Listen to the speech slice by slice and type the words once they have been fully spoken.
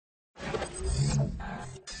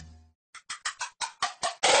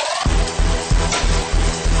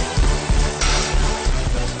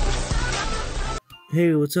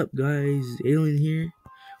Hey, what's up, guys? Alien here.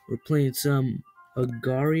 We're playing some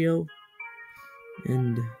Agario,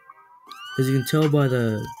 and as you can tell by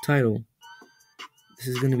the title, this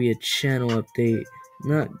is going to be a channel update,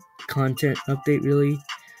 not content update really.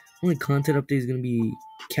 Only content update is going to be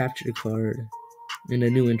capture the card and a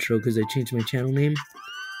new intro because I changed my channel name.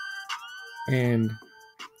 And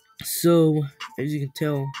so, as you can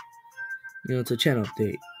tell, it's a channel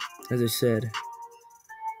update, as I said.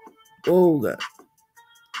 Oh god.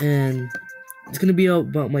 And it's going to be all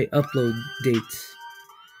about my upload dates.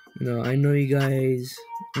 I know you guys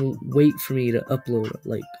will wait for me to upload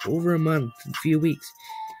like over a month, a few weeks.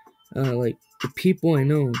 Like the people I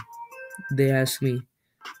know, they ask me,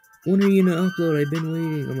 when are you gonna upload? I've been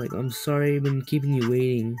waiting. I'm like, I'm sorry, I've been keeping you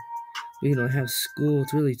waiting. I have school,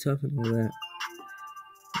 it's really tough and all that.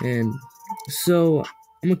 And so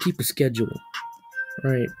I'm gonna keep a schedule.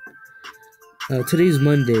 Alright. Today's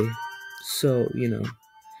Monday. So,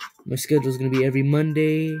 my schedule's gonna be every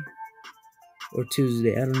Monday or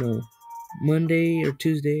Tuesday. I don't know. Monday or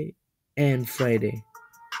Tuesday and Friday.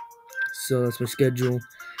 So that's my schedule.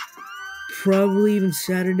 Probably even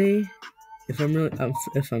Saturday if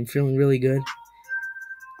I'm feeling really good.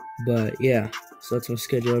 But yeah, so that's my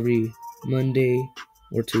schedule every Monday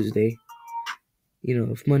or Tuesday.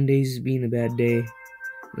 If Monday's being a bad day,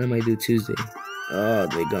 then I might do Tuesday. Oh,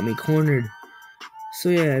 they got me cornered. So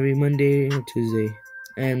yeah, every Monday or Tuesday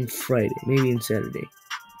and Friday, maybe even Saturday.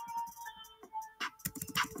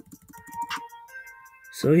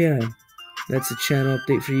 So yeah, that's a channel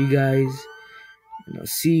update for you guys. And I'll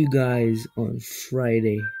see you guys on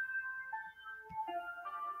Friday.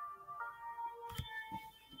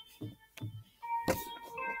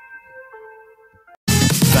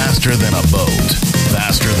 Faster than a boat,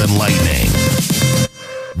 faster than lightning.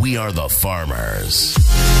 We are the farmers.